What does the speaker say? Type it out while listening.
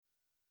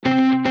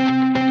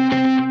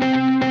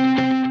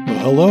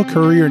Hello,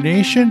 Courier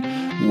Nation.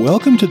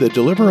 Welcome to the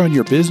Deliver on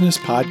Your Business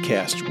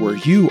podcast, where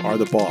you are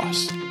the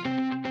boss.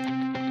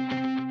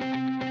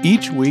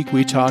 Each week,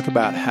 we talk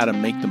about how to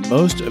make the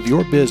most of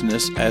your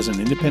business as an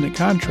independent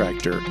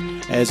contractor,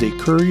 as a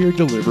courier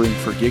delivering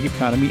for gig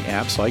economy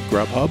apps like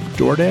Grubhub,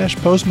 DoorDash,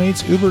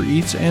 Postmates, Uber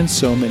Eats, and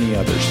so many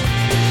others.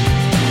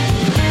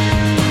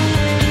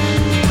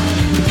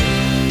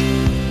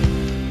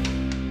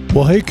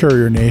 Well, hey,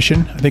 Courier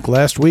Nation. I think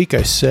last week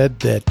I said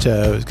that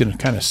I was going to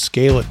kind of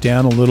scale it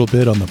down a little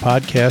bit on the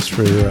podcast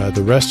for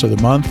the rest of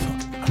the month.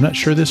 I'm not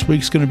sure this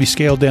week's going to be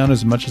scaled down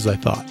as much as I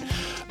thought.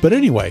 But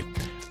anyway,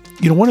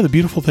 one of the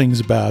beautiful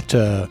things about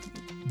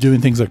doing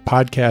things like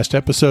podcast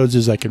episodes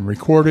is I can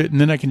record it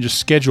and then I can just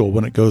schedule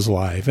when it goes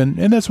live. And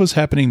that's what's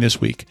happening this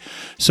week.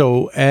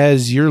 So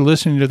as you're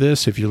listening to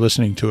this, if you're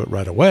listening to it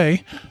right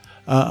away,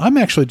 I'm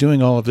actually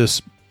doing all of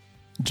this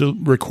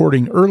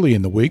recording early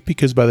in the week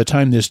because by the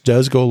time this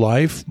does go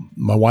live,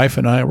 my wife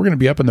and I, we're going to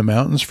be up in the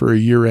mountains for a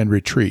year-end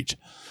retreat.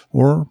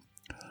 Or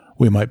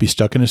we might be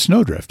stuck in a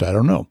snowdrift. I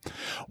don't know.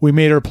 We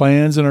made our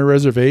plans and our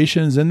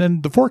reservations, and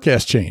then the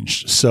forecast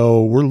changed.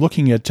 So we're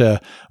looking at,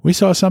 we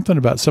saw something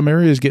about some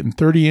areas getting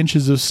 30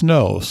 inches of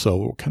snow. So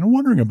we're kind of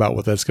wondering about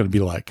what that's going to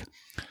be like.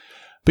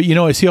 But,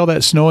 I see all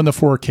that snow in the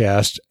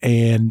forecast,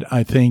 and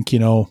I think,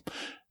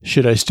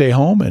 should I stay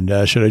home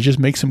and should I just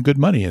make some good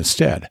money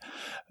instead?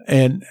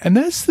 And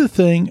that's the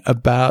thing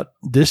about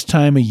this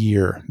time of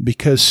year,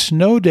 because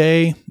snow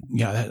day,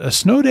 a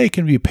snow day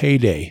can be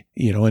payday,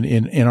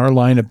 in our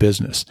line of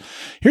business.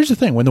 Here's the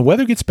thing. When the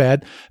weather gets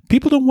bad,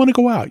 people don't want to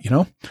go out,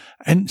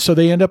 and so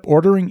they end up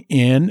ordering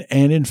in.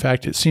 And in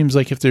fact, it seems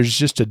like if there's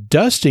just a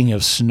dusting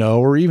of snow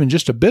or even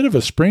just a bit of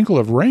a sprinkle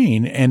of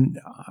rain, and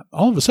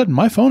all of a sudden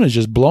my phone is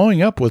just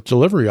blowing up with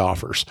delivery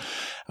offers.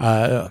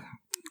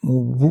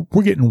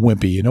 We're getting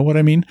wimpy, you know what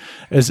I mean?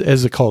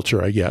 As a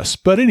culture, I guess.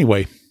 But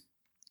anyway,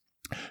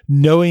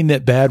 knowing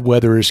that bad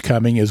weather is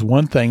coming is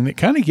one thing that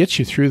kind of gets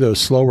you through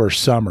those slower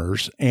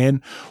summers.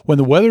 And when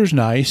the weather's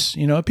nice,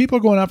 people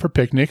are going out for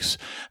picnics,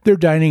 they're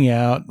dining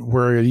out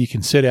where you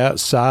can sit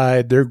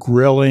outside, they're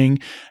grilling.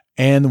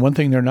 And the one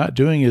thing they're not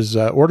doing is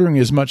ordering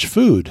as much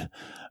food.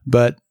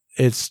 But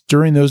it's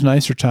during those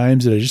nicer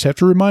times that I just have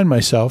to remind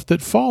myself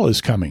that fall is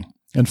coming.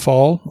 And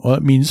fall, well,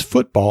 it means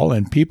football,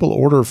 and people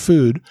order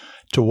food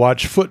to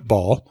watch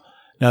football.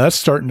 Now that's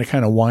starting to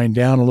kind of wind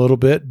down a little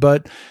bit,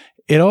 but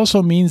it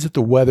also means that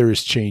the weather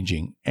is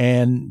changing,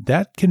 and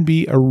that can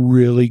be a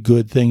really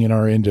good thing in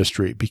our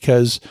industry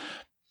because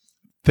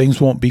things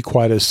won't be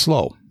quite as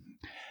slow.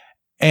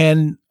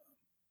 And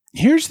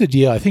here's the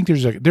deal. I think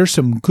there's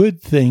some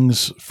good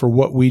things for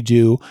what we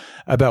do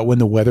about when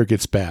the weather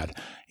gets bad.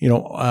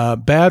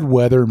 Bad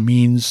weather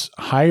means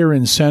higher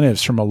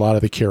incentives from a lot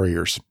of the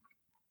carriers.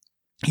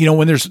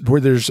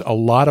 Where there's a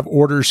lot of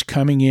orders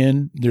coming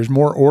in, there's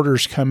more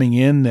orders coming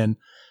in than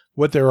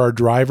what there are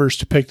drivers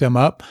to pick them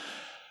up.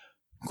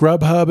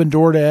 Grubhub and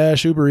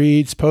DoorDash, Uber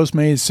Eats,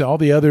 Postmates, all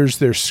the others,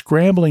 they're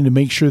scrambling to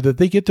make sure that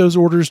they get those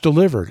orders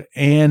delivered.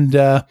 And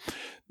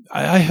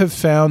I have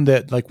found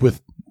that, like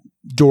with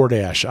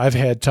DoorDash, I've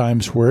had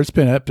times where it's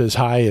been up as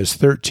high as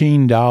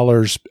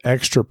 $13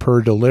 extra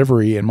per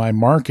delivery in my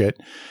market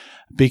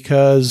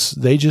because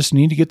they just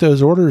need to get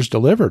those orders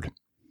delivered.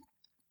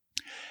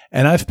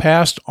 And I've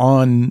passed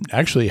on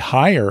actually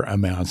higher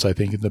amounts, I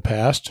think, in the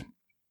past.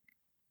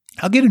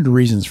 I'll get into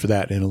reasons for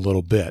that in a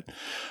little bit.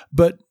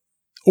 But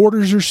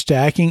orders are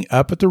stacking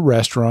up at the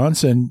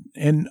restaurants,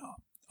 and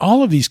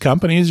all of these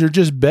companies are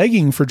just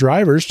begging for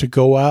drivers to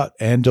go out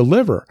and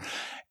deliver.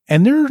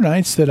 And there are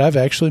nights that I've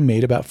actually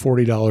made about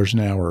 $40 an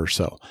hour or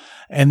so.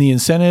 And the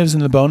incentives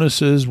and the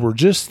bonuses were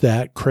just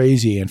that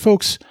crazy. And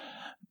folks,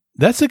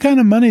 that's the kind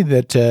of money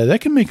that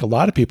can make a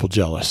lot of people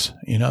jealous.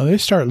 They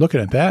start looking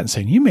at that and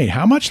saying, "You made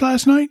how much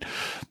last night?"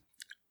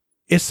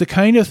 It's the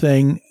kind of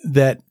thing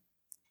that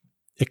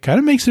it kind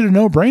of makes it a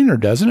no-brainer,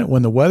 doesn't it?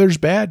 When the weather's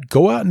bad,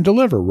 go out and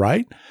deliver,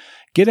 right?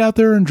 Get out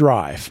there and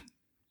drive.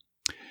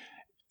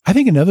 I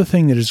think another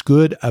thing that is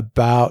good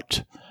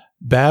about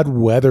bad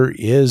weather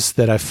is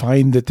that I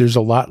find that there's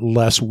a lot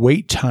less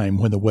wait time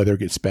when the weather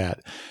gets bad.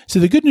 So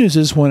the good news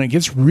is when it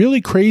gets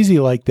really crazy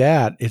like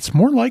that, it's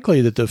more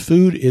likely that the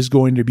food is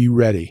going to be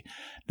ready.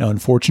 Now,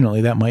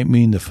 unfortunately, that might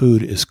mean the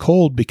food is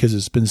cold because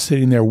it's been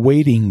sitting there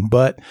waiting,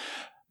 but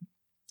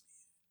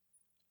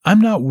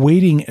I'm not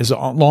waiting as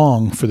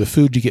long for the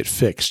food to get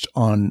fixed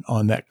on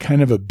that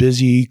kind of a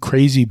busy,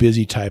 crazy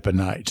busy type of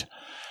night.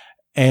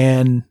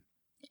 And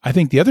I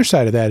think the other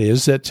side of that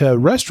is that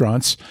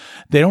restaurants,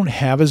 they don't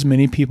have as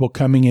many people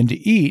coming in to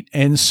eat.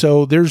 And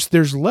so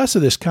there's less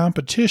of this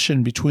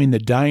competition between the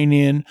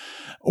dine-in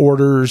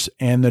orders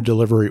and the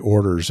delivery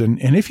orders. And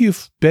if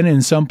you've been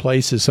in some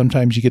places,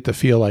 sometimes you get the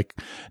feel like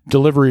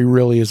delivery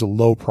really is a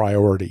low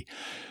priority.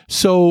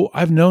 So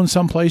I've known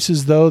some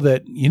places, though,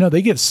 that,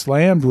 they get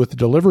slammed with the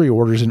delivery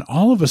orders, and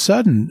all of a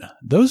sudden,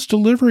 those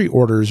delivery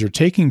orders are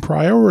taking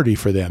priority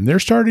for them. They're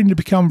starting to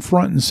become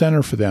front and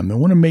center for them. They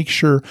want to make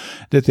sure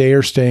that they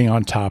are staying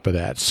on top of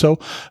that. So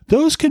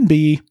those can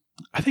be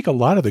I think a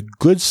lot of the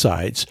good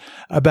sides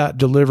about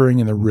delivering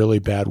in the really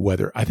bad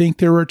weather. I think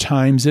there are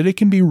times that it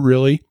can be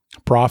really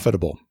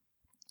profitable.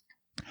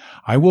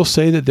 I will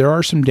say that there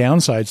are some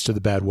downsides to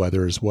the bad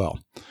weather as well.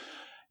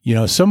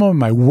 Some of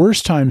my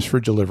worst times for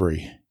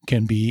delivery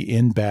can be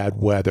in bad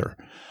weather.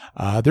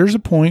 There's a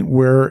point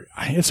where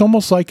it's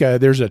almost like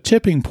there's a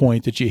tipping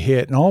point that you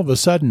hit, and all of a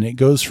sudden it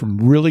goes from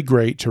really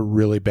great to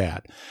really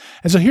bad.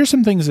 And so here's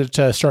some things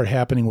that start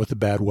happening with the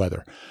bad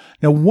weather.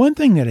 Now, one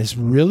thing that has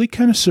really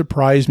kind of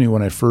surprised me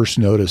when I first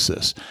noticed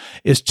this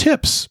is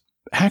tips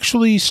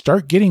actually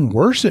start getting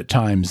worse at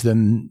times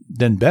than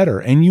better.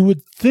 And you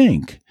would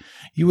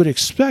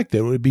expect that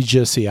it would be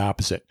just the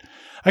opposite.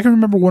 I can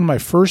remember one of my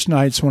first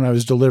nights when I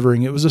was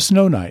delivering, it was a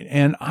snow night,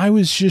 and I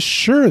was just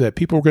sure that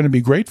people were going to be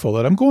grateful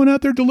that I'm going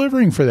out there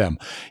delivering for them.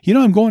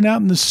 I'm going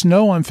out in the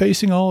snow, I'm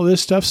facing all of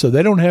this stuff so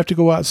they don't have to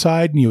go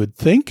outside, and you would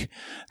think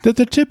that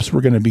the tips were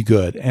going to be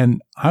good.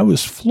 And I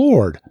was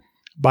floored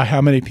by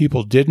how many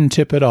people didn't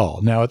tip at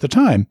all. Now, at the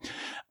time,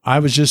 I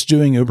was just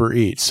doing Uber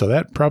Eats, so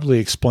that probably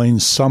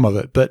explains some of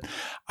it. But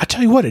I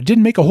tell you what, it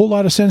didn't make a whole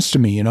lot of sense to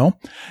me,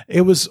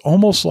 It was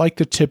almost like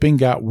the tipping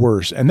got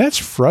worse, and that's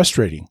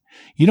frustrating.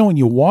 When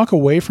you walk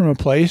away from a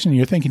place and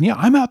you're thinking,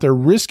 I'm out there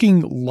risking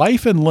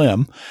life and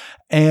limb,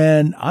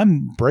 and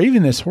I'm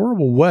braving this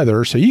horrible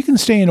weather so you can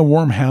stay in a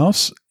warm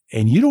house,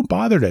 and you don't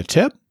bother to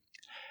tip? And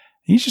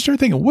you just start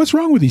thinking, what's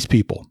wrong with these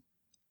people?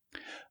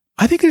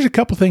 I think there's a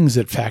couple things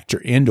that factor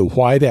into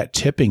why that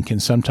tipping can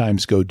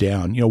sometimes go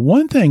down.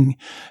 One thing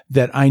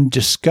that I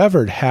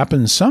discovered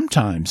happens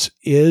sometimes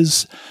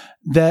is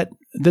that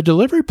the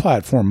delivery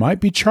platform might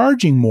be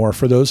charging more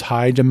for those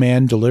high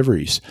demand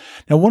deliveries.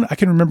 Now, I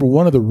can remember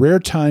one of the rare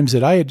times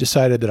that I had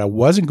decided that I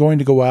wasn't going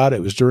to go out.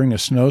 It was during a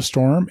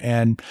snowstorm,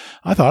 and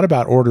I thought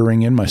about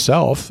ordering in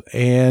myself.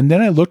 And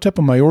then I looked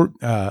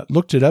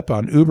it up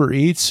on Uber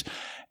Eats,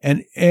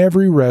 and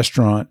every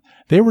restaurant,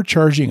 they were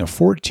charging a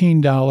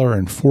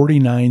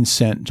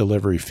 $14.49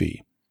 delivery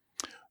fee.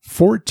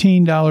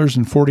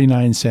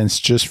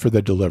 $14.49 just for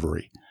the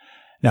delivery.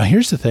 Now,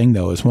 here's the thing,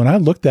 though, is when I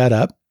looked that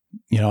up,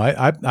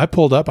 I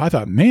pulled up, I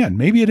thought, man,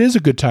 maybe it is a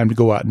good time to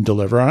go out and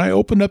deliver. And I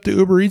opened up the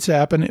Uber Eats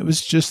app, and it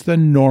was just the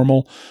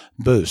normal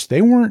boost.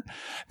 They were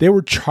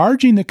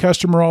charging the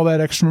customer all that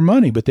extra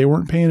money, but they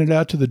weren't paying it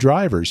out to the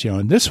drivers,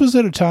 and this was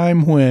at a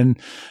time when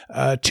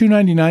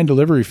 $2.99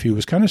 delivery fee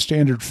was kind of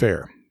standard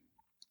fare.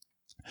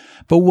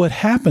 But what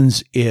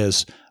happens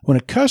is when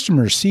a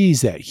customer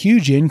sees that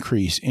huge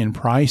increase in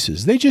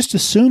prices, they just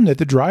assume that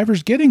the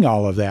driver's getting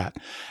all of that.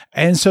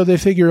 And so they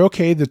figure,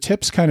 okay, the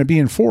tip's kind of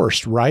being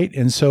forced, right?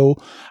 And so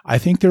I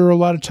think there are a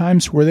lot of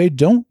times where they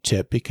don't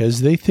tip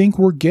because they think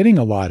we're getting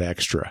a lot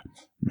extra.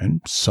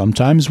 And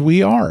sometimes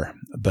we are,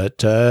 but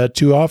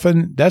too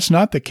often that's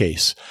not the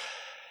case.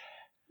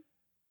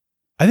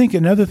 I think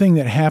another thing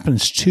that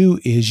happens too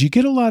is you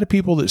get a lot of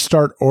people that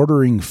start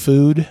ordering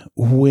food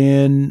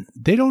when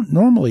they don't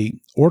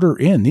normally order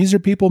in. These are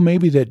people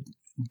maybe that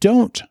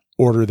don't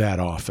order that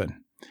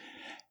often.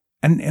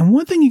 And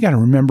one thing you got to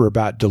remember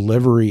about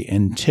delivery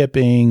and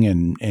tipping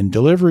and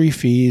delivery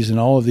fees and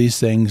all of these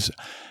things,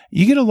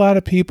 you get a lot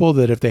of people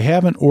that if they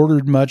haven't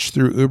ordered much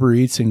through Uber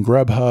Eats and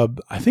Grubhub,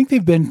 I think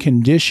they've been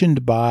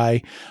conditioned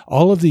by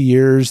all of the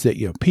years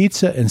that,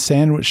 pizza and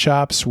sandwich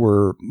shops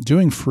were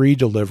doing free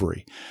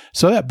delivery.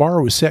 So that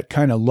bar was set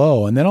kind of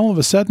low. And then all of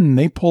a sudden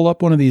they pull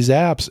up one of these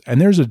apps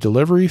and there's a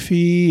delivery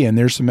fee and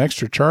there's some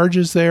extra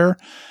charges there.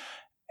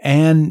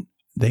 And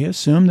they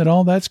assume that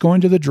all that's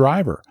going to the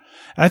driver.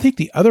 And I think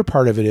the other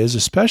part of it is,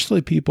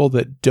 especially people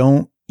that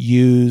don't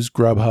use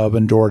Grubhub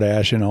and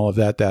DoorDash and all of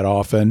that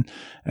often,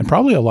 and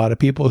probably a lot of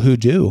people who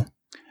do,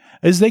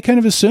 is they kind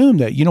of assume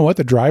that,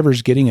 the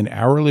driver's getting an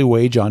hourly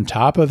wage on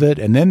top of it,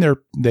 and then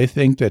they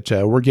think that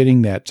we're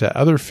getting that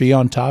other fee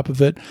on top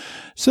of it.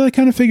 So they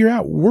kind of figure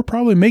out we're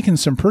probably making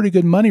some pretty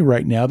good money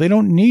right now. They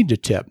don't need to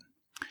tip.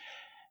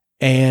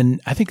 And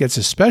I think that's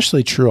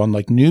especially true on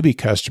like newbie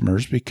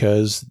customers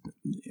because,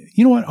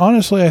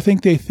 honestly, I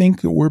think they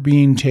think that we're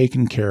being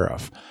taken care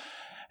of.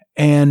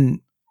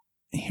 And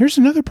here's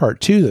another part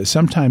too that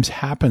sometimes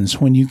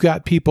happens when you've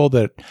got people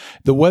that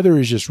the weather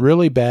is just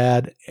really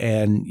bad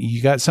and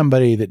you got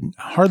somebody that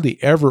hardly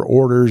ever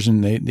orders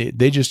and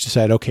they just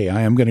decide, okay,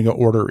 I am going to go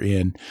order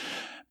in,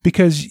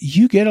 because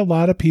you get a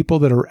lot of people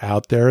that are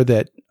out there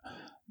that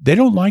they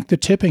don't like the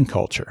tipping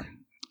culture.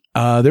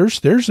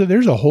 There's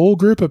a whole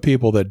group of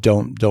people that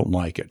don't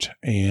like it,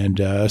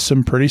 and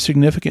some pretty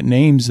significant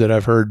names that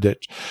I've heard that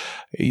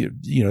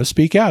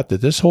speak out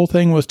that this whole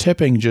thing with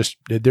tipping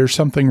there's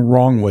something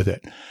wrong with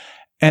it.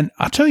 And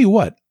I'll tell you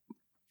what,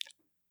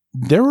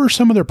 there are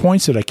some of their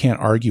points that I can't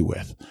argue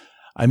with.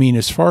 I mean,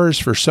 as far as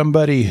for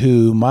somebody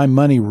who my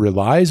money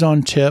relies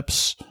on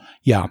tips,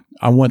 yeah,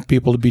 I want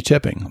people to be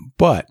tipping,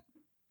 but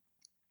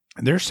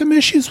there's some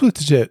issues with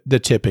the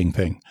tipping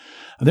thing.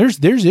 There's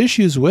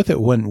issues with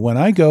it when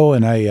I go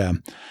and I,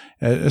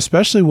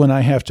 especially when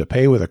I have to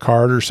pay with a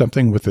card or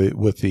something with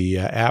the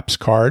app's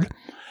card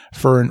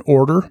for an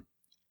order,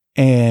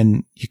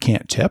 and you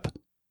can't tip.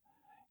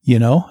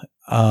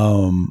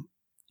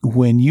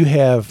 when you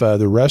have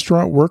the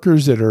restaurant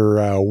workers that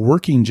are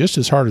working just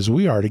as hard as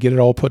we are to get it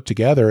all put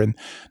together, and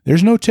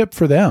there's no tip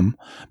for them,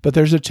 but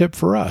there's a tip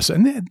for us.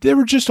 And there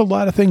were just a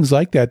lot of things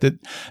like that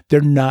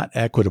they're not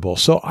equitable.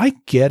 So I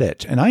get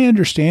it, and I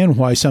understand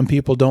why some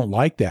people don't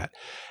like that.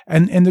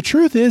 And the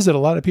truth is that a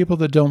lot of people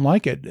that don't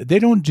like it, they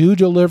don't do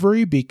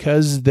delivery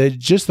because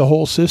the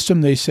whole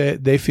system they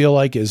feel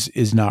like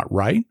is not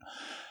right.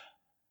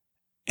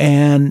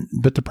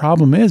 But the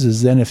problem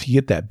is then if you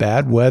get that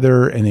bad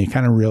weather and they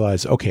kind of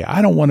realize, okay,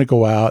 I don't want to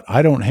go out.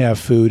 I don't have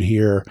food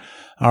here.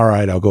 All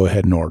right, I'll go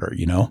ahead and order,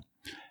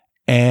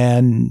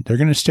 and they're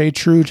going to stay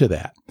true to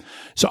that.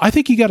 So I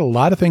think you got a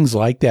lot of things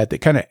like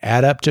that kind of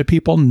add up to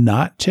people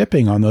not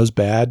tipping on those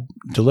bad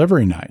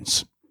delivery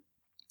nights.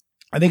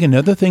 I think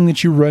another thing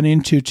that you run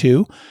into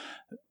too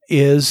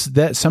is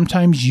that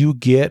sometimes you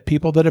get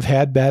people that have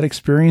had bad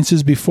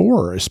experiences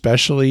before,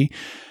 especially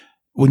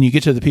when you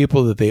get to the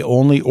people that they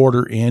only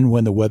order in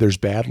when the weather's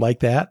bad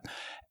like that.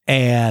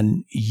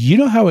 And you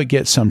know how it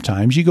gets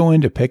sometimes. You go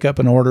in to pick up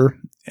an order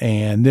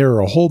and there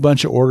are a whole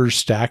bunch of orders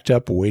stacked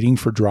up waiting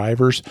for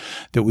drivers,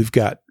 that we've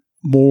got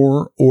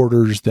more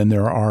orders than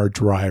there are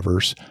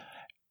drivers.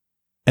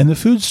 And the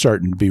food's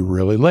starting to be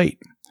really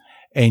late.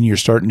 And you're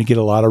starting to get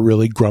a lot of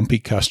really grumpy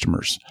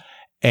customers.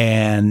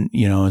 And,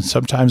 and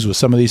sometimes with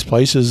some of these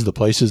places, the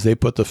places they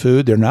put the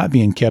food, they're not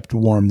being kept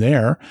warm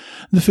there.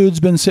 The food's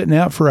been sitting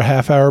out for a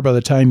half hour by the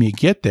time you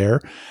get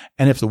there.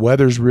 And if the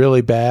weather's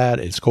really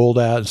bad, it's cold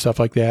out and stuff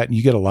like that, and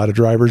you get a lot of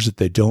drivers that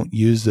they don't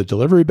use the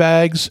delivery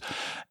bags.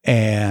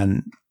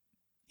 And,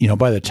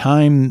 by the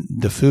time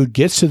the food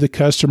gets to the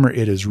customer,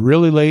 it is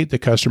really late. The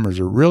customers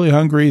are really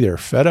hungry. They're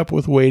fed up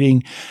with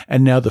waiting.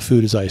 And now the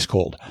food is ice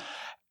cold.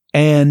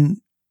 And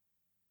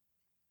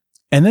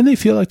then they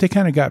feel like they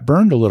kind of got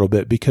burned a little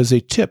bit because they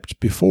tipped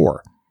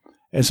before.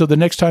 And so the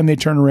next time they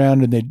turn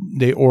around and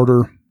they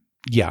order,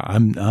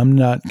 I'm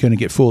not going to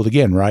get fooled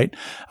again, right?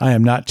 I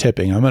am not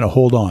tipping. I'm going to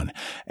hold on.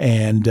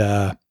 And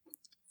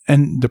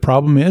the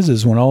problem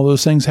is when all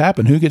those things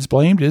happen, who gets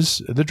blamed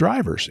is the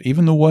drivers,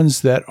 even the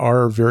ones that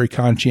are very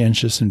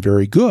conscientious and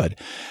very good.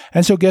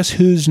 And so guess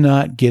who's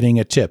not getting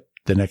a tip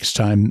the next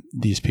time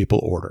these people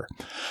order?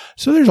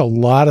 So there's a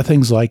lot of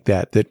things like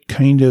that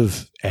kind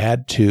of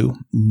add to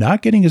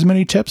not getting as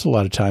many tips a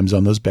lot of times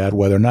on those bad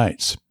weather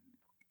nights.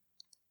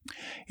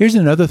 Here's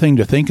another thing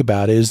to think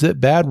about is that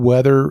bad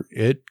weather,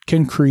 it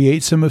can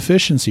create some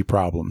efficiency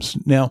problems.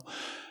 Now,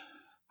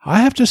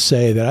 I have to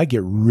say that I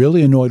get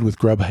really annoyed with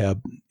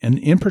Grubhub, and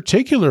in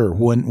particular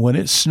when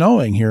it's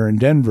snowing here in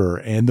Denver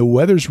and the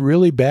weather's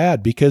really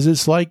bad, because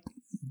it's like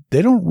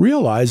they don't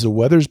realize the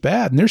weather's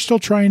bad and they're still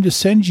trying to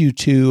send you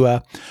to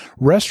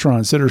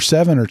restaurants that are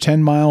 7 or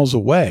 10 miles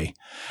away.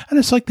 And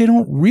it's like they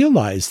don't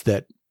realize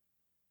that,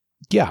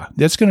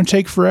 that's going to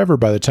take forever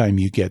by the time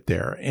you get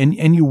there.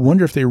 And you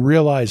wonder if they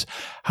realize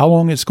how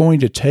long it's going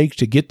to take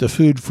to get the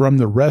food from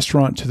the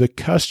restaurant to the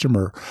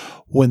customer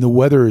when the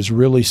weather is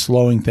really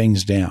slowing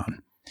things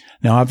down.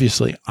 Now,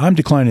 obviously, I'm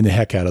declining the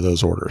heck out of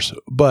those orders,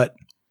 but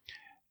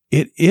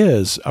it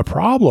is a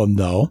problem,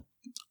 though,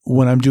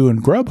 when I'm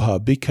doing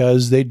Grubhub,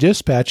 because they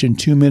dispatch in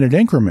 2-minute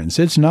increments.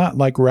 It's not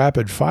like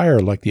rapid fire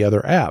like the other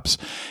apps.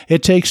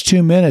 It takes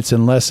 2 minutes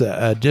unless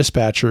a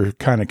dispatcher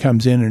kind of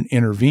comes in and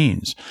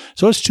intervenes.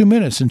 So it's 2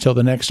 minutes until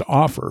the next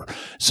offer.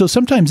 So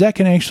sometimes that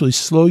can actually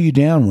slow you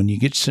down when you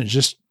get to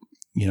just,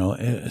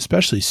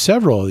 especially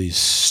several of these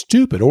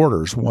stupid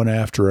orders one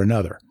after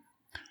another.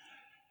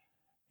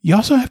 You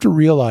also have to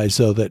realize,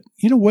 though, that,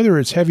 whether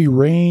it's heavy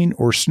rain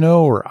or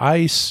snow or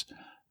ice,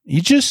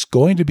 you're just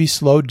going to be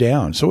slowed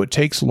down. So it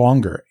takes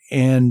longer.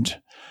 And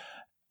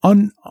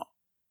on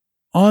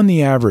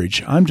the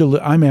average,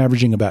 I'm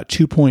averaging about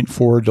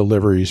 2.4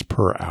 deliveries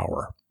per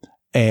hour.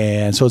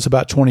 And so it's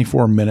about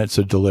 24 minutes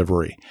of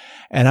delivery.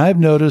 And I've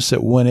noticed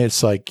that when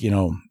it's like,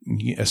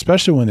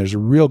 especially when there's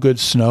real good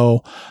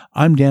snow,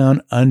 I'm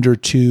down under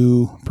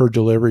 2 per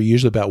delivery,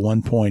 usually about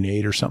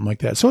 1.8 or something like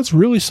that. So it's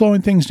really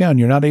slowing things down.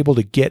 You're not able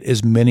to get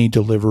as many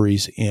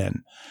deliveries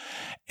in.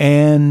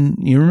 And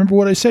you remember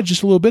what I said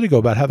just a little bit ago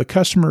about how the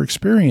customer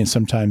experience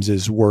sometimes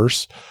is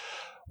worse.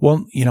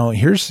 Well,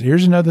 here's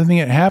another thing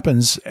that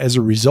happens as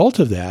a result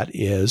of that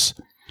is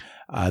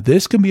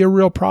this can be a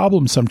real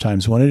problem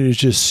sometimes when it is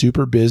just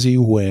super busy,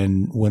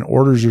 when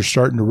orders are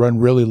starting to run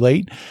really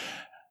late.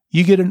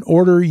 You get an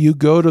order, you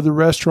go to the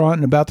restaurant,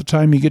 and about the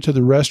time you get to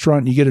the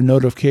restaurant, you get a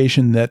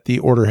notification that the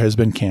order has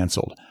been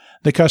canceled.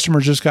 The customer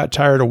just got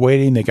tired of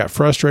waiting. They got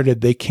frustrated.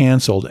 They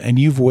canceled, and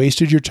you've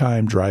wasted your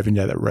time driving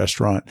to that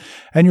restaurant,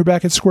 and you're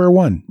back at square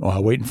one,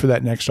 waiting for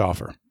that next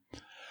offer.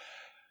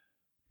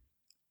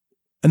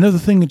 Another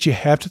thing that you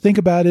have to think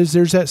about is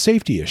there's that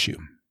safety issue.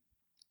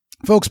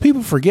 Folks,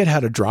 people forget how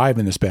to drive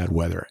in this bad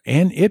weather,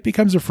 and it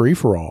becomes a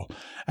free-for-all.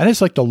 And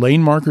it's like the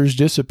lane markers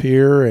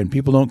disappear, and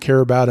people don't care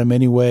about them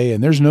anyway,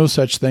 and there's no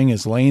such thing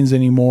as lanes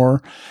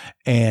anymore,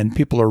 and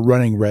people are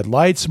running red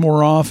lights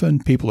more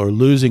often. People are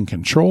losing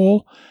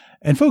control.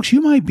 And folks, you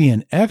might be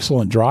an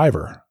excellent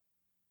driver,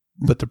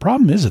 but the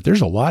problem is that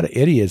there's a lot of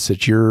idiots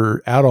that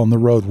you're out on the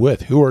road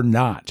with who are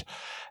not.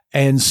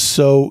 And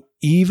so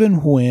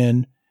even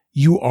when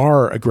you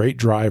are a great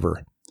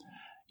driver.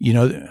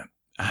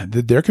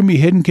 There can be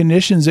hidden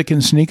conditions that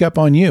can sneak up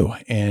on you.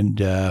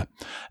 And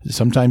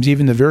sometimes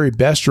even the very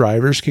best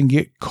drivers can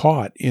get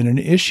caught in an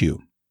issue.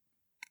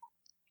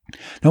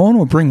 Now, I want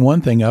to bring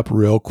one thing up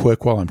real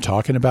quick while I'm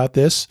talking about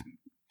this.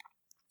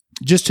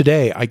 Just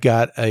today, I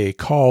got a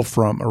call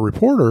from a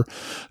reporter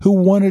who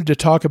wanted to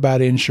talk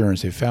about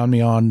insurance. They found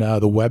me on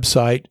the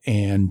website,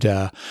 and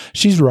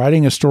she's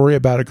writing a story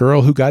about a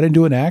girl who got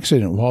into an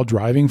accident while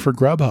driving for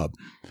Grubhub.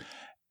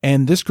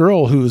 And this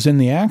girl who was in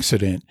the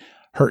accident,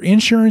 her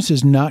insurance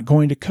is not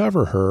going to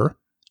cover her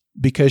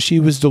because she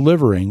was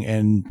delivering,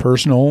 and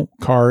personal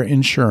car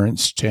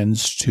insurance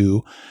tends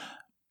to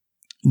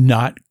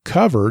not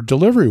cover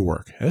delivery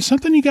work. That's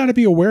something you got to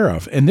be aware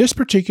of. And this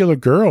particular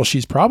girl,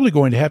 she's probably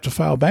going to have to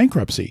file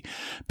bankruptcy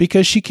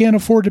because she can't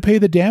afford to pay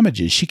the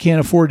damages. She can't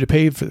afford to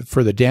pay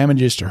for the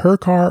damages to her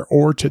car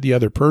or to the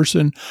other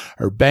person.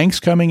 Her bank's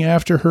coming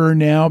after her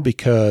now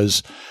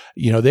because,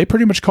 they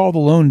pretty much call the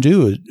loan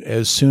due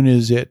as soon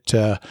as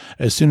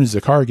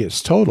the car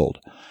gets totaled.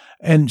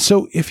 And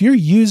so if you're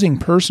using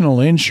personal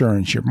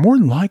insurance, you're more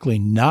than likely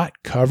not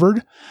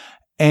covered.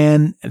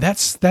 And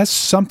that's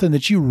something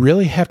that you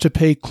really have to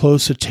pay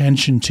close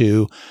attention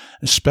to,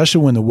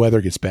 especially when the weather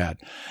gets bad.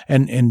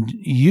 And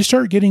you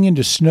start getting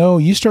into snow,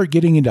 you start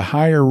getting into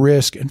higher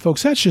risk. And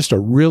folks, that's just a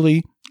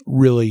really,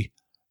 really,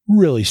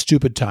 really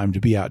stupid time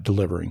to be out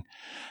delivering.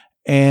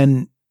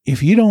 And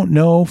if you don't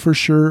know for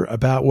sure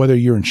about whether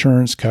your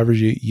insurance covers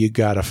you, you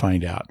got to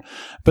find out.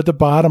 But the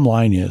bottom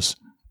line is,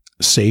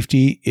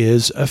 safety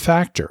is a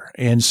factor.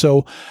 And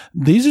so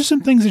these are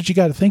some things that you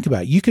got to think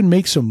about. You can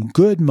make some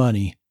good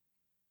money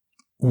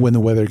when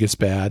the weather gets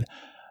bad,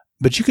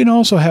 but you can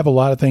also have a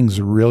lot of things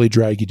really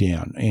drag you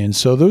down. And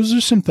so those are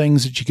some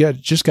things that you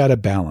just got to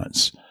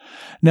balance.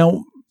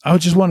 Now, I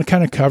just want to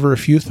kind of cover a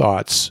few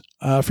thoughts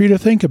for you to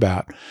think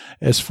about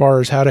as far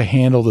as how to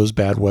handle those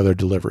bad weather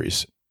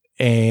deliveries.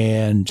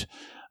 And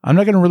I'm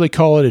not going to really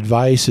call it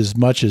advice as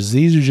much as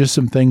these are just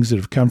some things that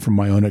have come from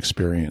my own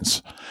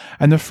experience.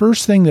 And the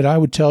first thing that I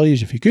would tell you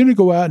is if you're going to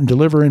go out and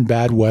deliver in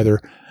bad weather,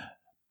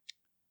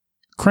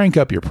 crank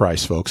up your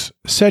price, folks.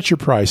 Set your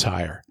price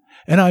higher.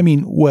 And I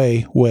mean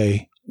way,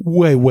 way,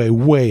 way, way,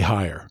 way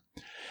higher.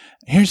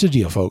 Here's the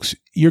deal, folks.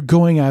 You're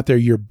going out there,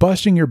 you're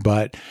busting your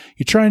butt.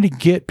 You're trying to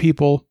get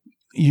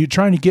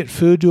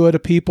food to other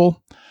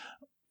people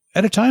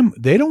at a time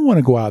they don't want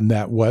to go out in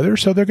that weather,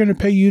 so they're going to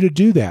pay you to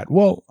do that.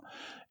 Well,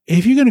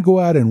 if you're going to go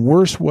out in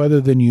worse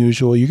weather than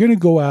usual, you're going to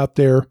go out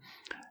there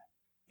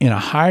in a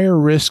higher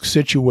risk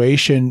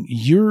situation.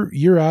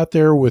 You're out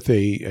there with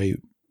a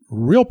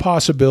real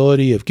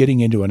possibility of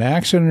getting into an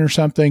accident or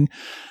something.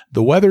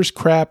 The weather's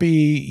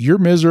crappy, you're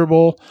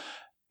miserable,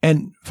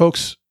 and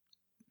folks,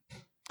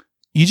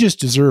 you just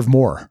deserve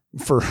more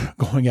for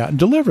going out and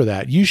deliver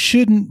that. You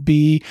shouldn't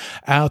be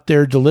out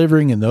there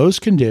delivering in those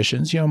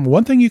conditions.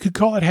 One thing you could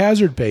call it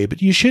hazard pay,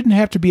 but you shouldn't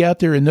have to be out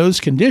there in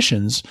those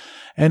conditions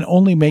and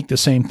only make the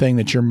same thing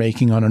that you're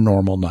making on a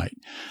normal night.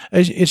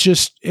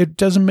 It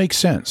doesn't make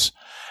sense.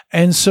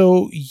 And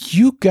so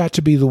you got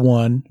to be the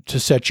one to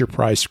set your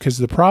price, because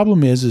the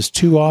problem is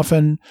too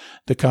often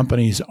the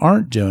companies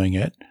aren't doing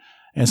it.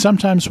 And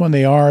sometimes when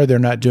they are, they're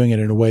not doing it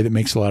in a way that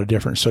makes a lot of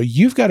difference. So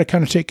you've got to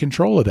kind of take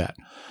control of that.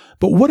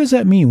 But what does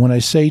that mean when I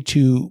say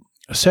to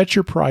set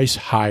your price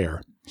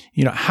higher?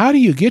 How do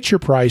you get your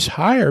price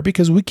higher?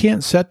 Because we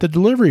can't set the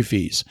delivery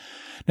fees.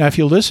 Now, if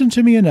you listen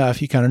to me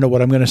enough, you kind of know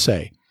what I'm going to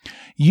say.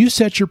 You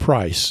set your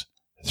price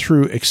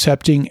through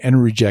accepting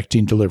and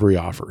rejecting delivery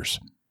offers.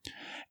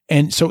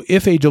 And so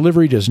if a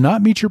delivery does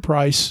not meet your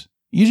price,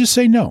 you just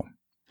say no.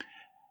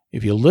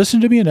 If you listen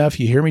to me enough,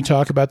 you hear me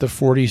talk about the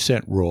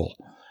 40-cent rule.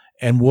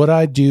 And what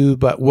I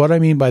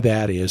mean by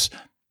that is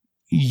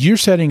you're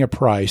setting a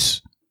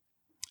price,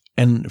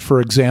 and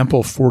for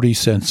example, 40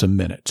 cents a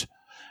minute.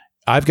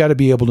 I've got to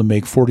be able to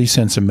make 40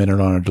 cents a minute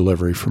on a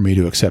delivery for me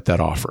to accept that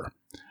offer.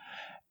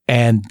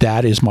 And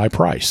that is my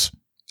price.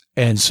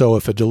 And so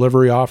if a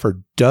delivery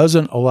offer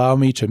doesn't allow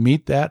me to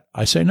meet that,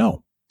 I say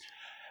no.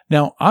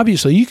 Now,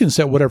 obviously, you can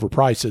set whatever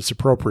price that's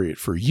appropriate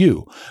for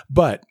you,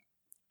 but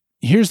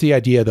here's the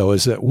idea, though,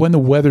 is that when the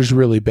weather's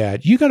really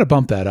bad, you got to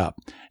bump that up.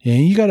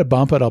 And you got to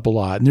bump it up a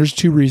lot. And there's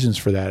two reasons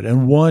for that.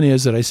 And one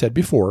is that I said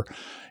before,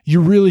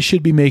 you really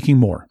should be making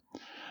more.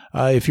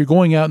 If you're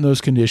going out in those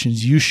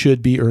conditions, you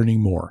should be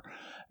earning more.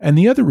 And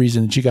the other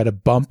reason that you got to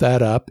bump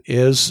that up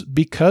is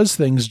because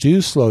things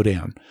do slow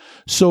down.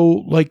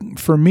 So like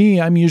for me,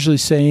 I'm usually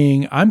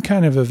saying I'm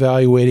kind of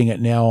evaluating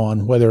it now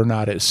on whether or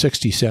not it's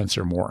 60 cents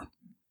or more.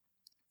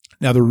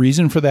 Now, the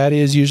reason for that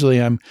is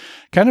usually I'm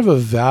kind of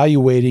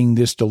evaluating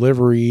this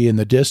delivery and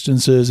the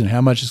distances and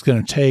how much it's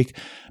going to take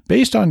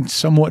based on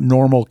somewhat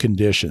normal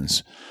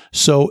conditions.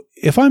 So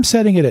if I'm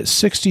setting it at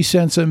 60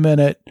 cents a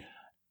minute,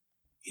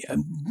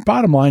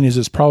 bottom line is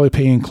it's probably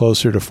paying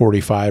closer to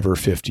 45 or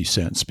 50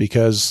 cents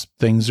because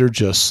things are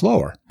just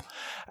slower.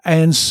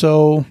 And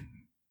so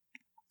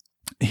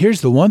here's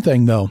the one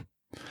thing, though.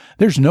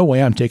 There's no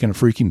way I'm taking a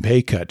freaking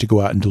pay cut to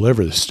go out and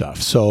deliver this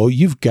stuff. So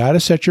you've got to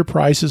set your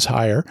prices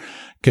higher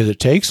because it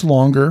takes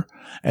longer.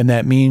 And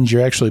that means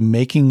you're actually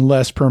making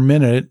less per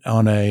minute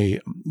on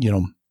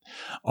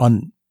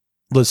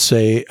let's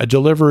say a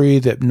delivery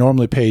that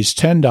normally pays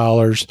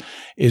 $10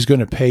 is going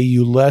to pay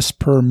you less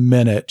per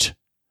minute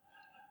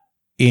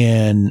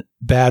in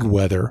bad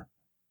weather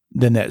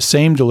than that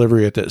same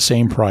delivery at that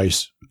same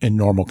price in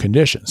normal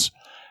conditions.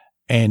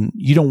 And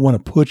you don't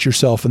want to put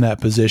yourself in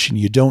that position.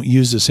 You don't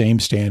use the same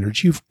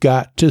standards. You've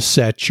got to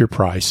set your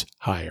price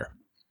higher.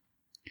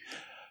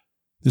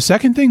 The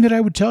second thing that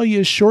I would tell you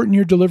is shorten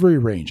your delivery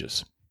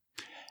ranges.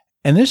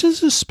 And this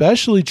is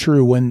especially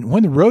true when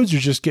the roads are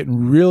just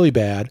getting really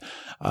bad.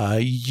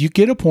 You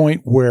get a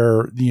point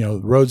where, the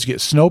roads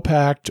get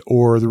snow-packed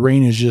or the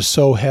rain is just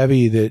so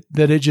heavy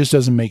that it just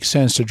doesn't make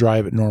sense to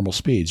drive at normal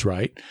speeds,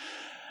 right?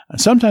 And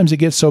sometimes it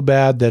gets so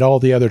bad that all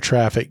the other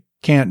traffic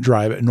can't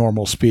drive at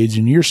normal speeds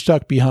and you're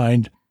stuck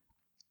behind,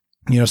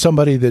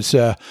 somebody that's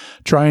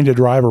trying to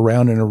drive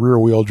around in a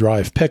rear-wheel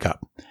drive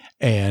pickup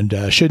and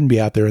shouldn't be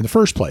out there in the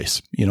first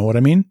place. You know what I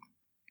mean?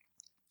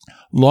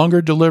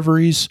 Longer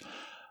deliveries,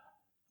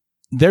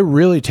 they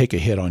really take a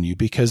hit on you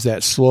because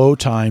that slow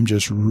time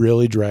just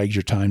really drags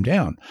your time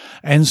down.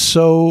 And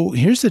so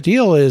here's the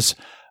deal is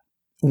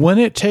when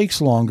it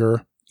takes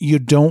longer, you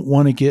don't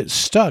want to get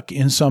stuck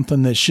in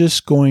something that's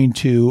just going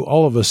to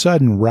all of a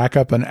sudden rack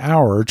up an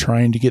hour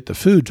trying to get the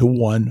food to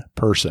one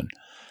person.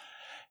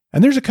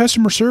 And there's a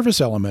customer service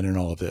element in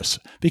all of this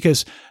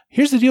because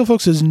here's the deal,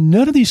 folks, is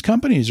none of these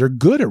companies are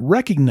good at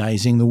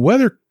recognizing the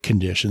weather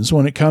conditions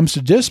when it comes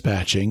to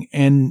dispatching.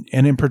 And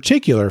in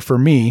particular for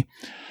me,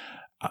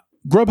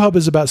 Grubhub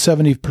is about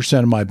 70%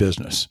 of my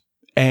business.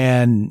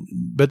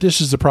 But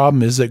this is the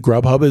problem is that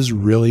Grubhub is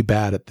really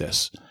bad at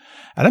this.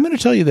 And I'm going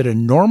to tell you that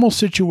in normal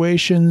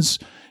situations,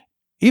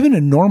 even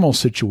in normal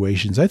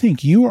situations, I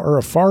think you are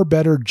a far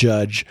better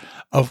judge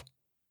of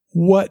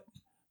what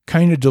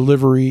kind of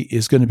delivery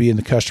is going to be in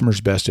the customer's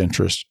best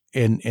interest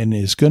and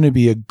is going to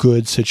be a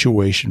good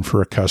situation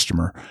for a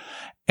customer.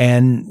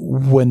 And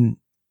when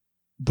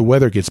the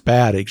weather gets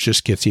bad, it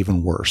just gets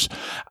even worse.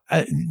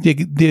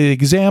 The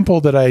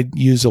example that I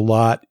use a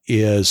lot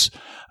is,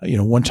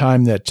 one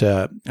time that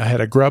I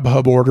had a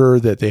Grubhub order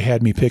that they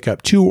had me pick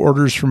up 2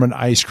 orders from an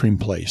ice cream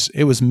place.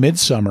 It was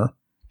midsummer.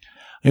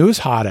 It was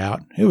hot out.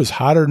 It was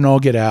hotter than all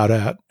get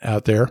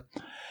out there.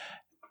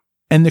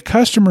 And the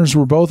customers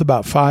were both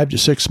about 5 to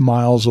 6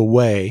 miles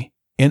away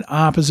in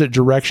opposite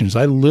directions.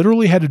 I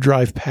literally had to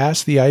drive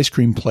past the ice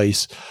cream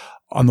place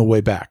on the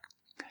way back.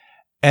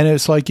 And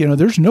it's like,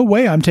 there's no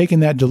way I'm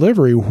taking that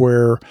delivery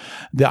where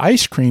the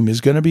ice cream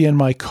is going to be in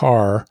my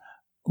car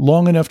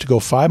long enough to go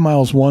 5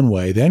 miles one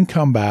way, then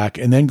come back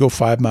and then go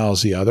 5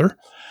 miles the other.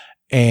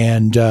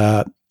 And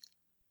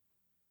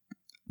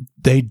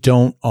they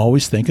don't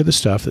always think of the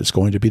stuff that's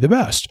going to be the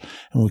best.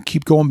 And we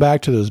keep going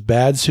back to those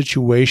bad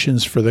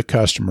situations for the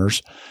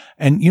customers.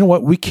 And you know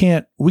what? We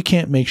can't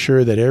make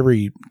sure that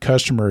every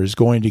customer is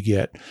going to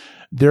get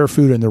their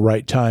food in the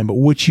right time. But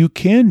what you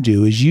can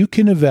do is you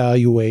can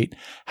evaluate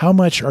how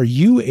much are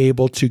you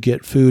able to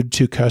get food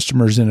to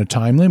customers in a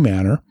timely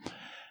manner.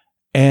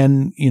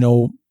 And,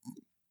 and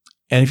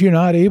if you're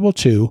not able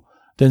to,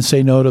 then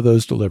say no to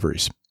those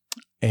deliveries.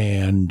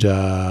 And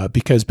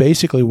because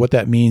basically what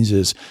that means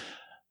is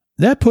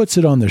that puts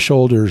it on the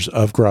shoulders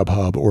of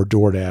Grubhub or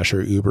DoorDash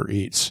or Uber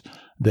Eats.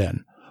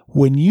 Then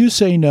when you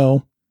say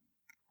no,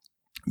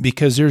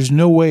 because there's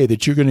no way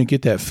that you're going to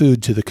get that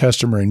food to the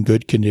customer in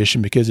good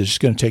condition because it's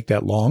just going to take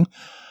that long,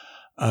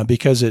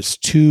 because it's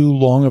too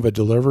long of a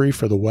delivery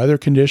for the weather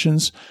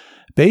conditions.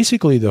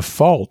 Basically, the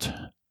fault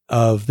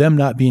of them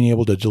not being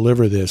able to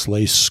deliver this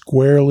lays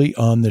squarely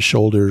on the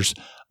shoulders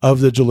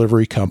of the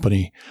delivery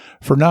company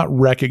for not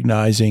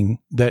recognizing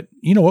that,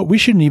 we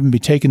shouldn't even be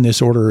taking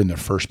this order in the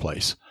first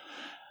place.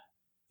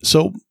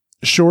 So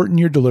shorten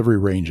your delivery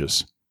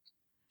ranges.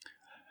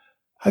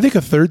 I think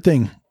a third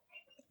thing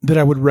that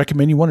I would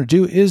recommend you want to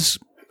do is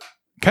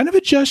kind of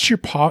adjust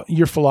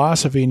your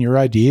philosophy and your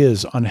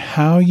ideas on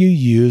how you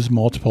use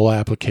multiple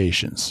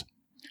applications.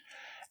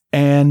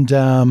 And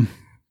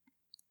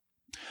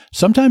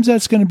sometimes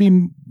that's going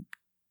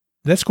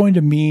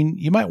to mean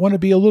you might want to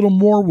be a little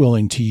more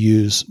willing to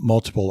use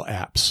multiple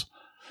apps.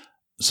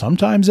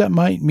 Sometimes that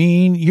might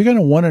mean you're going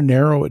to want to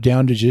narrow it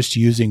down to just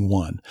using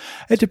one.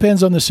 It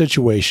depends on the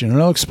situation, and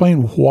I'll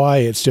explain why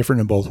it's different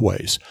in both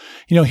ways.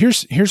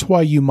 Here's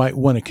why you might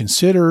want to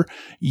consider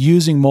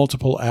using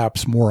multiple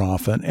apps more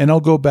often, and I'll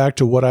go back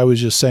to what I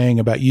was just saying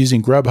about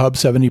using Grubhub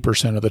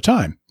 70% of the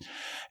time.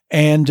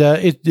 And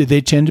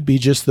they tend to be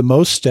just the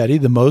most steady,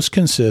 the most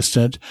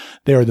consistent.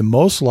 They are the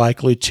most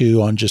likely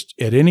to, on just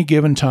at any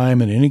given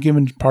time and any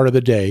given part of the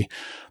day,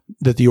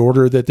 that the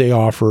order that they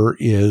offer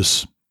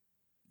is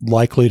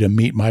likely to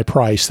meet my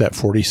price, that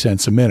 40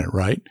 cents a minute,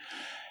 right?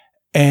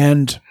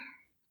 And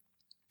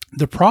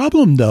the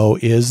problem, though,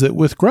 is that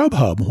with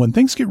Grubhub, when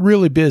things get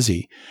really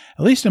busy,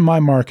 at least in my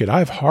market,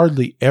 I've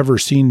hardly ever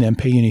seen them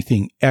pay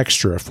anything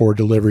extra for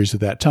deliveries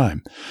at that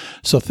time.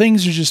 So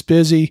things are just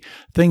busy,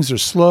 things are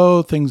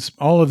slow,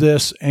 all of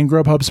this, and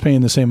Grubhub's paying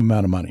the same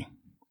amount of money.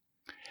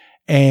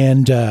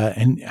 And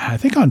I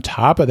think on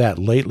top of that,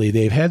 lately,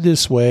 they've had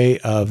this way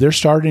of they're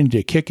starting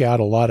to kick out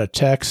a lot of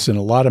texts and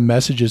a lot of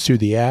messages through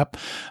the app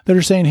that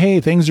are saying, hey,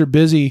 things are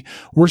busy.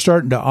 We're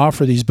starting to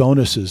offer these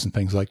bonuses and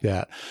things like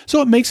that.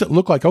 So it makes it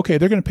look like, okay,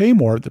 they're going to pay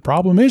more. The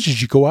problem is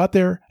you go out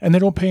there and they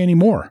don't pay any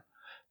more.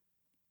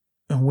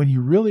 And when you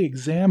really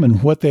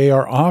examine what they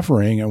are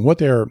offering and what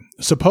they're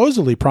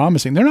supposedly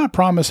promising, they're not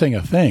promising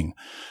a thing,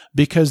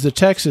 because the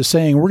text is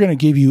saying, we're going to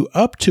give you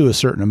up to a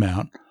certain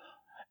amount.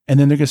 And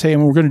then they're going to say,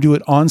 we're going to do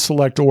it on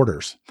select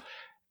orders.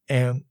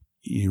 And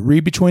you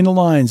read between the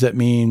lines, that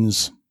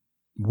means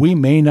we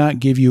may not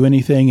give you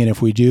anything. And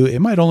if we do,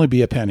 it might only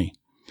be a penny.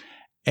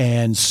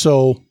 And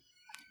so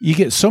you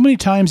get so many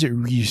times that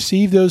you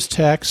receive those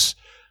texts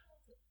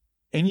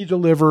and you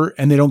deliver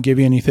and they don't give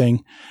you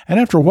anything. And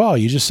after a while,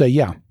 you just say,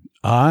 yeah,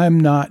 I'm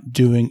not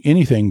doing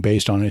anything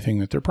based on anything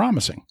that they're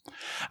promising.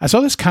 And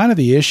so that's kind of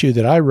the issue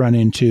that I run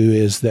into,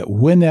 is that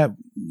when that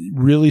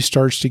really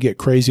starts to get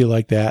crazy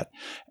like that,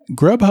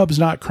 Grubhub's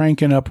not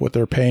cranking up what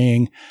they're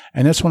paying.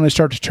 And that's when I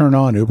start to turn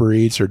on Uber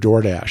Eats or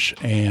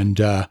DoorDash. And,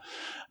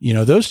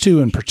 those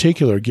two in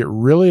particular get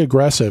really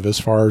aggressive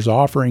as far as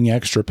offering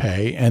extra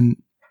pay. And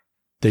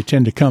they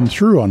tend to come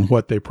through on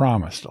what they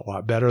promised a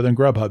lot better than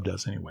Grubhub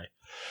does anyway.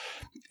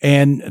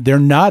 And they're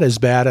not as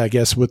bad, I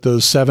guess, with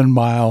those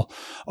 7-mile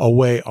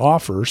away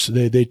offers.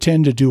 They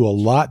tend to do a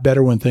lot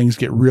better when things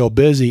get real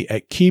busy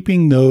at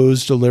keeping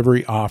those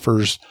delivery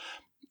offers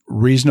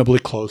reasonably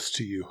close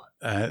to you.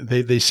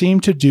 They seem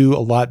to do a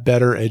lot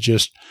better at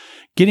just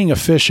getting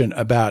efficient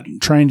about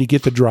trying to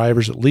get the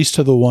drivers at least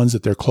to the ones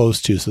that they're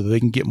close to so that they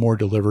can get more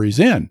deliveries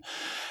in.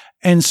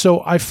 And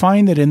so I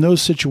find that in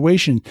those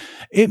situations,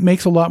 it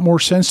makes a lot more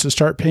sense to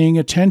start paying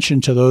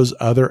attention to those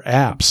other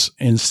apps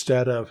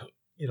instead of,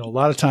 a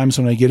lot of times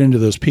when I get into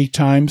those peak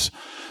times,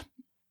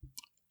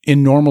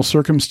 in normal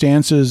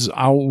circumstances,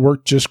 I'll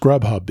work just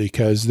Grubhub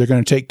because they're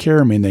going to take care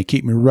of me and they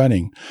keep me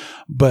running.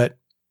 But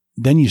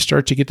then you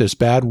start to get this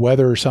bad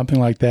weather or something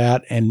like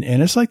that. And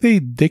it's like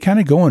they kind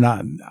of go in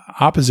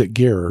opposite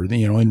gear,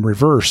 in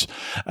reverse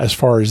as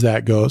far as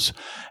that goes.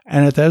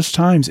 And at those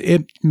times,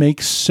 it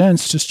makes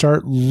sense to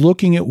start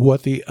looking at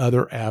what the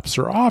other apps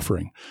are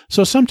offering.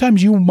 So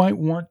sometimes you might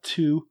want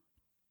to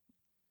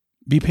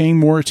be paying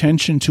more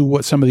attention to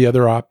what some of the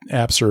other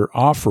apps are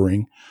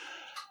offering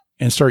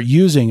and start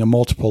using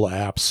multiple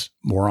apps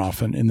more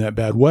often in that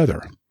bad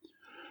weather.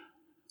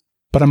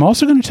 But I'm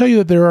also going to tell you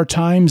that there are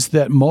times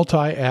that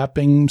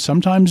multi-apping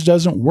sometimes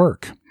doesn't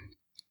work.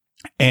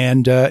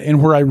 And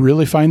where I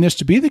really find this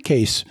to be the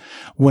case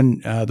when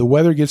the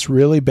weather gets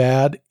really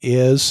bad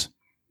is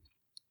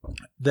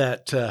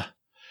that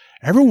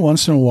every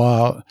once in a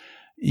while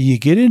you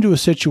get into a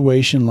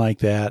situation like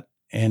that.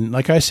 And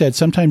like I said,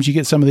 sometimes you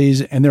get some of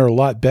these and they're a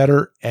lot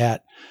better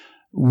at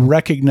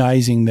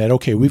recognizing that,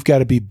 okay, we've got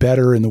to be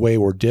better in the way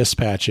we're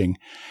dispatching.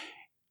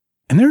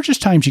 And there are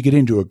just times you get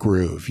into a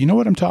groove. You know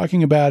what I'm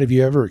talking about? Have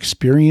you ever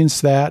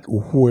experienced that,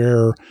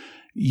 where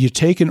you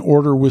take an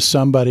order with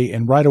somebody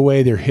and right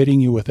away they're hitting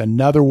you with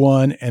another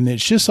one, and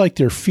it's just like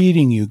they're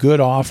feeding you good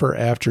offer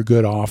after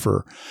good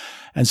offer.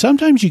 And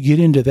sometimes you get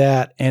into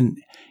that and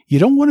you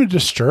don't want to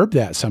disturb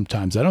that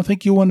sometimes. I don't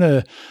think you want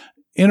to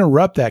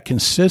interrupt that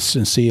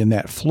consistency and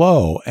that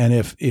flow. And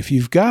if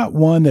you've got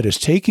one that is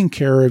taking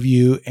care of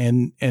you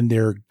and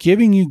they're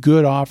giving you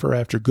good offer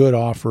after good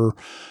offer,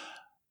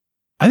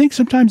 I think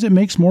sometimes it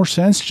makes more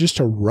sense just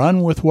to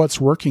run with what's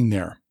working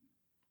there.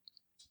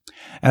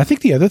 And I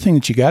think the other thing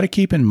that you got to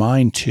keep in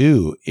mind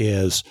too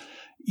is,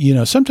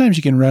 sometimes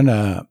you can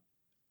run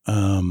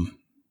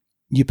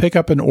you pick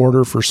up an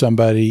order for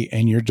somebody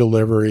and you're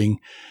delivering.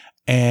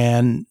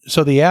 And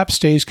so the app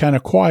stays kind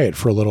of quiet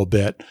for a little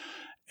bit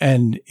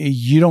and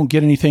you don't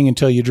get anything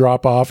until you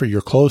drop off or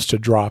you're close to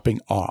dropping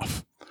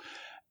off.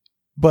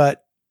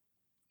 But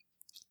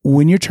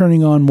when you're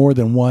turning on more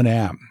than one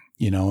app,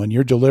 and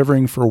you're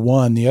delivering for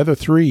one, the other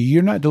three,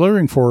 you're not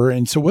delivering for.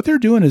 And so what they're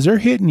doing is they're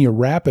hitting you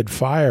rapid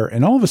fire.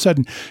 And all of a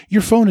sudden,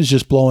 your phone is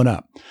just blowing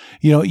up.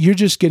 You're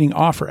just getting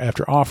offer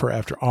after offer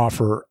after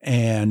offer.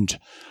 And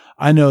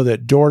I know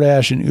that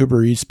DoorDash and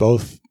Uber Eats,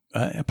 both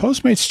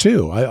Postmates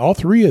too, all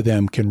three of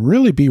them can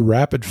really be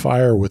rapid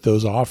fire with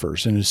those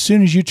offers. And as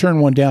soon as you turn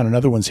one down,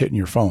 another one's hitting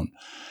your phone.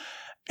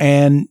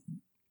 And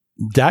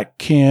that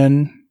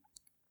can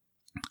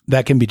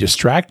be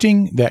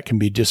distracting. That can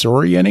be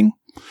disorienting.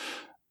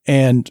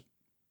 And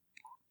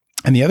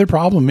the other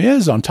problem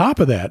is, on top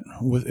of that,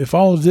 if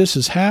all of this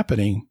is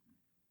happening,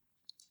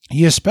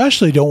 you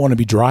especially don't want to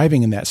be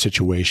driving in that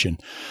situation,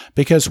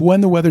 because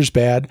when the weather's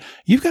bad,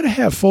 you've got to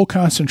have full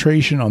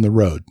concentration on the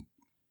road.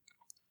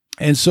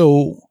 And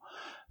so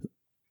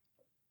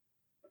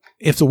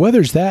if the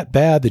weather's that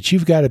bad that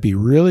you've got to be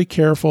really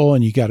careful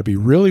and you got to be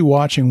really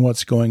watching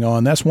what's going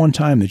on, that's one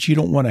time that you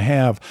don't want to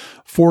have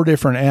 4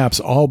 different apps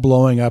all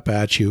blowing up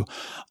at you,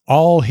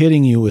 all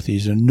hitting you with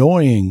these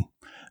annoying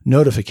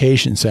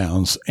notification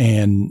sounds.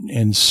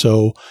 And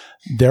so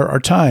there are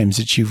times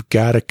that you've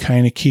got to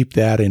kind of keep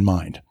that in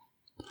mind.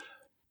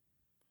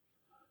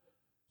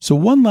 So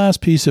one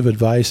last piece of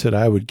advice that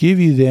I would give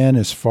you then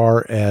as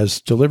far as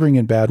delivering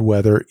in bad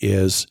weather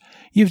is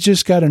you've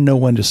just got to know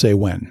when to say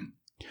when.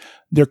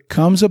 There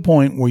comes a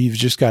point where you've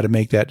just got to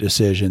make that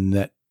decision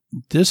that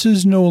this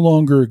is no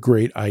longer a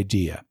great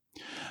idea.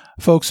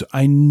 Folks,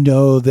 I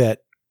know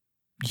that,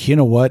 you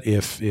know what,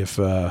 if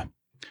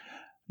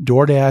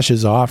DoorDash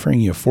is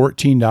offering you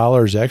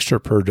 $14 extra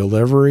per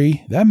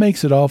delivery, that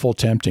makes it awful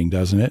tempting,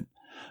 doesn't it?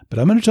 But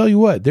I'm going to tell you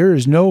what, there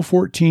is no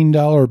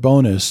 $14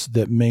 bonus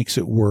that makes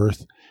it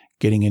worth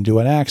getting into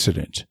an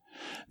accident.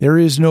 There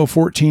is no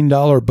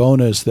 $14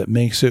 bonus that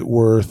makes it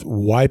worth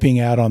wiping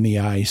out on the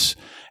ice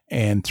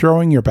and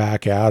throwing your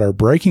back out or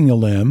breaking a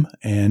limb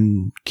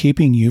and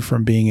keeping you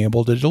from being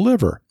able to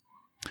deliver.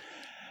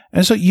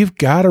 And so you've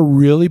got to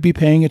really be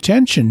paying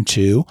attention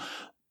to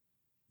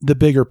the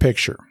bigger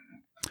picture.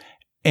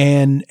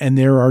 And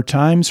there are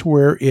times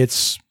where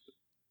it's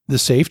the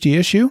safety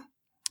issue.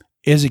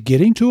 Is it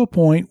getting to a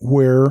point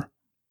where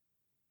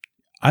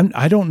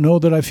I don't know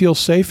that I feel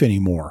safe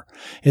anymore?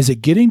 Is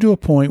it getting to a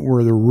point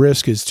where the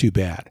risk is too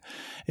bad?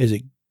 Is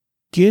it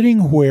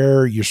getting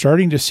where you're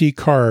starting to see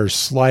cars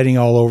sliding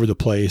all over the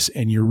place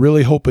and you're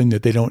really hoping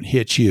that they don't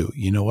hit you?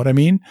 You know what I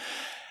mean?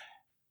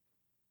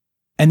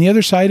 And the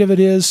other side of it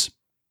is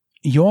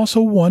you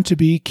also want to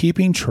be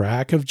keeping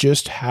track of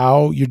just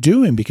how you're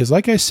doing, because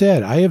like I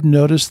said, I have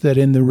noticed that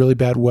in the really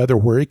bad weather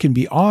where it can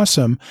be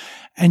awesome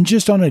and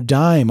just on a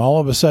dime,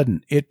 all of a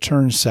sudden it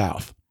turns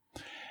south.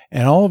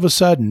 And all of a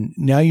sudden,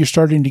 now you're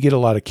starting to get a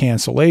lot of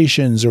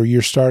cancellations, or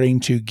you're starting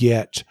to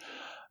get,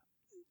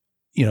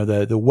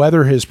 the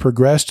weather has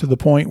progressed to the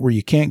point where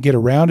you can't get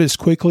around as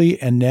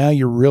quickly, and now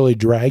you're really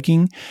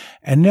dragging.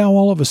 And now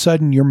all of a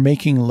sudden you're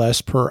making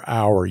less per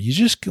hour. You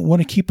just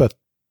want to keep a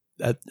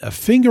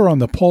finger on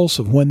the pulse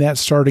of when that's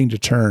starting to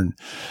turn.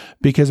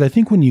 Because I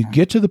think when you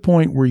get to the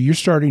point where you're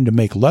starting to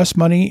make less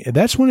money,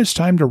 that's when it's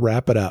time to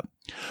wrap it up.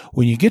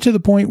 When you get to the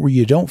point where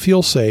you don't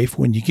feel safe,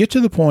 when you get to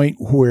the point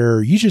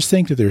where you just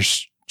think that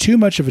there's too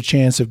much of a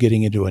chance of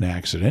getting into an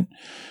accident,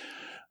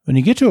 when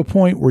you get to a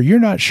point where you're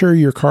not sure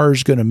your car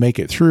is going to make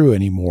it through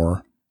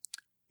anymore,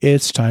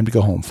 it's time to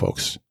go home,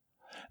 folks.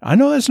 I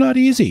know that's not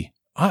easy.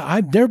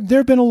 There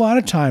have been a lot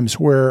of times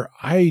where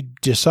I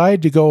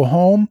decide to go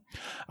home.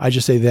 I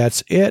just say,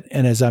 that's it.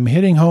 And as I'm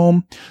heading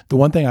home, the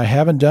one thing I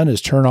haven't done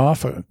is turn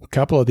off a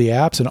couple of the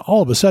apps. And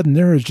all of a sudden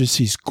there are just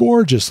these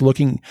gorgeous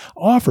looking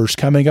offers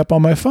coming up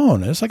on my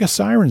phone. It's like a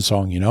siren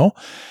song,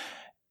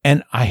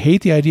 And I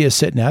hate the idea of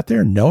sitting out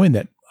there knowing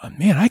that,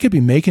 man, I could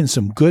be making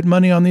some good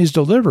money on these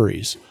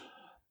deliveries.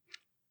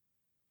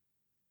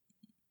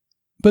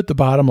 But the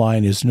bottom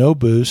line is no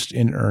boost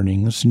in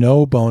earnings,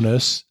 no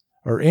bonus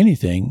or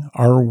anything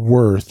are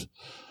worth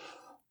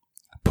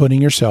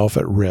putting yourself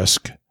at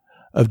risk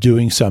of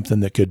doing something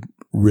that could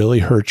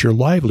really hurt your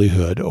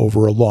livelihood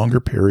over a longer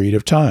period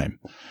of time.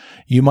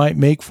 You might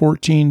make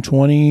 $14,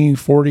 $20,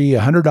 $40,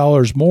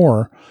 $100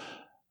 more,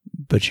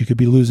 but you could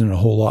be losing a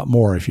whole lot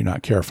more if you're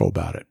not careful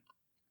about it.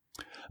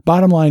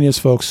 Bottom line is,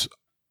 folks,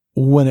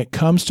 when it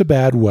comes to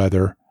bad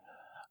weather,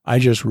 I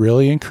just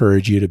really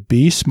encourage you to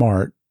be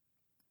smart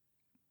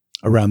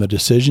around the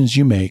decisions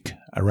you make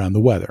around the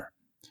weather.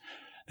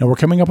 Now, we're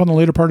coming up on the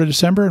later part of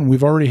December, and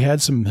we've already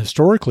had some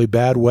historically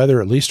bad weather,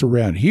 at least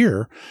around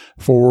here,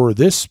 for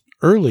this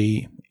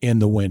early in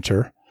the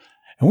winter.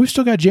 And we've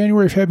still got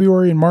January,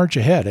 February, and March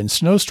ahead. And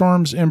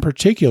snowstorms in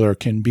particular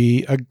can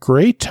be a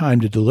great time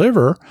to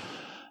deliver.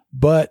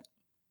 But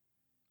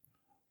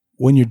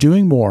when you're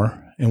doing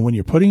more, and when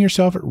you're putting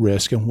yourself at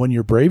risk, and when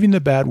you're braving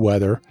the bad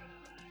weather,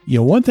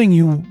 one thing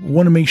you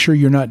want to make sure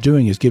you're not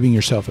doing is giving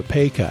yourself a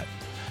pay cut.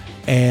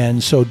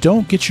 And so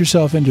don't get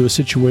yourself into a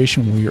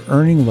situation where you're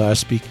earning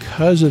less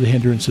because of the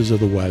hindrances of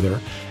the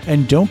weather,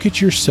 and don't get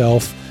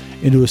yourself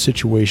into a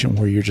situation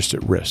where you're just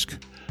at risk.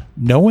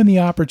 Know when the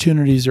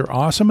opportunities are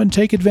awesome and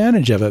take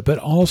advantage of it, but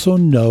also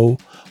know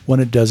when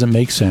it doesn't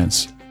make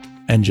sense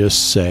and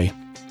just say,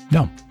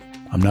 no,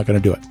 I'm not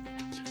going to do it.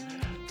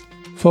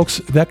 Folks,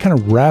 that kind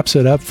of wraps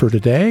it up for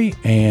today,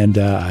 and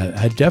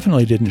I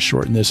definitely didn't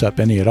shorten this up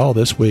any at all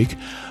this week.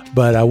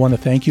 But I want to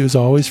thank you, as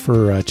always,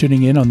 for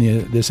tuning in on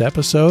this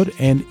episode.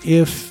 And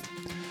if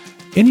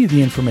any of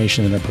the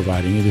information that I'm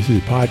providing, either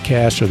through the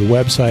podcast or the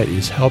website,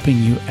 is helping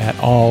you at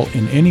all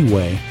in any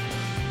way,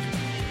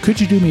 could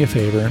you do me a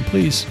favor and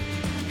please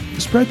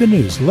spread the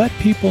news. Let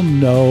people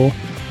know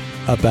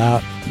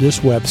about this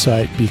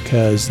website,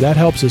 because that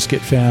helps us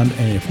get found.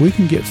 And if we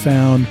can get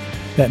found,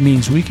 that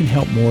means we can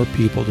help more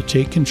people to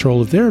take control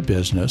of their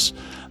business,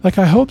 like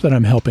I hope that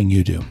I'm helping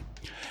you do,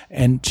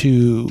 and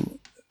to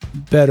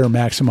better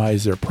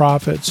maximize their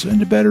profits and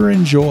to better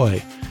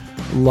enjoy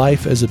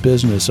life as a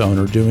business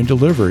owner doing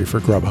delivery for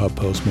Grubhub,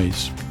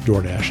 Postmates,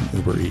 DoorDash, and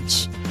Uber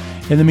Eats.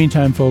 In the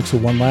meantime, folks, the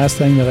one last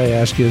thing that I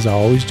ask you, as I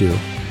always do,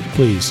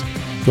 please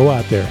go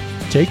out there,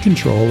 take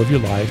control of your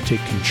life,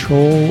 take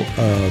control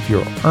of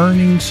your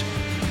earnings,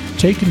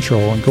 take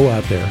control and go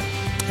out there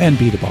and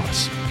be the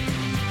boss.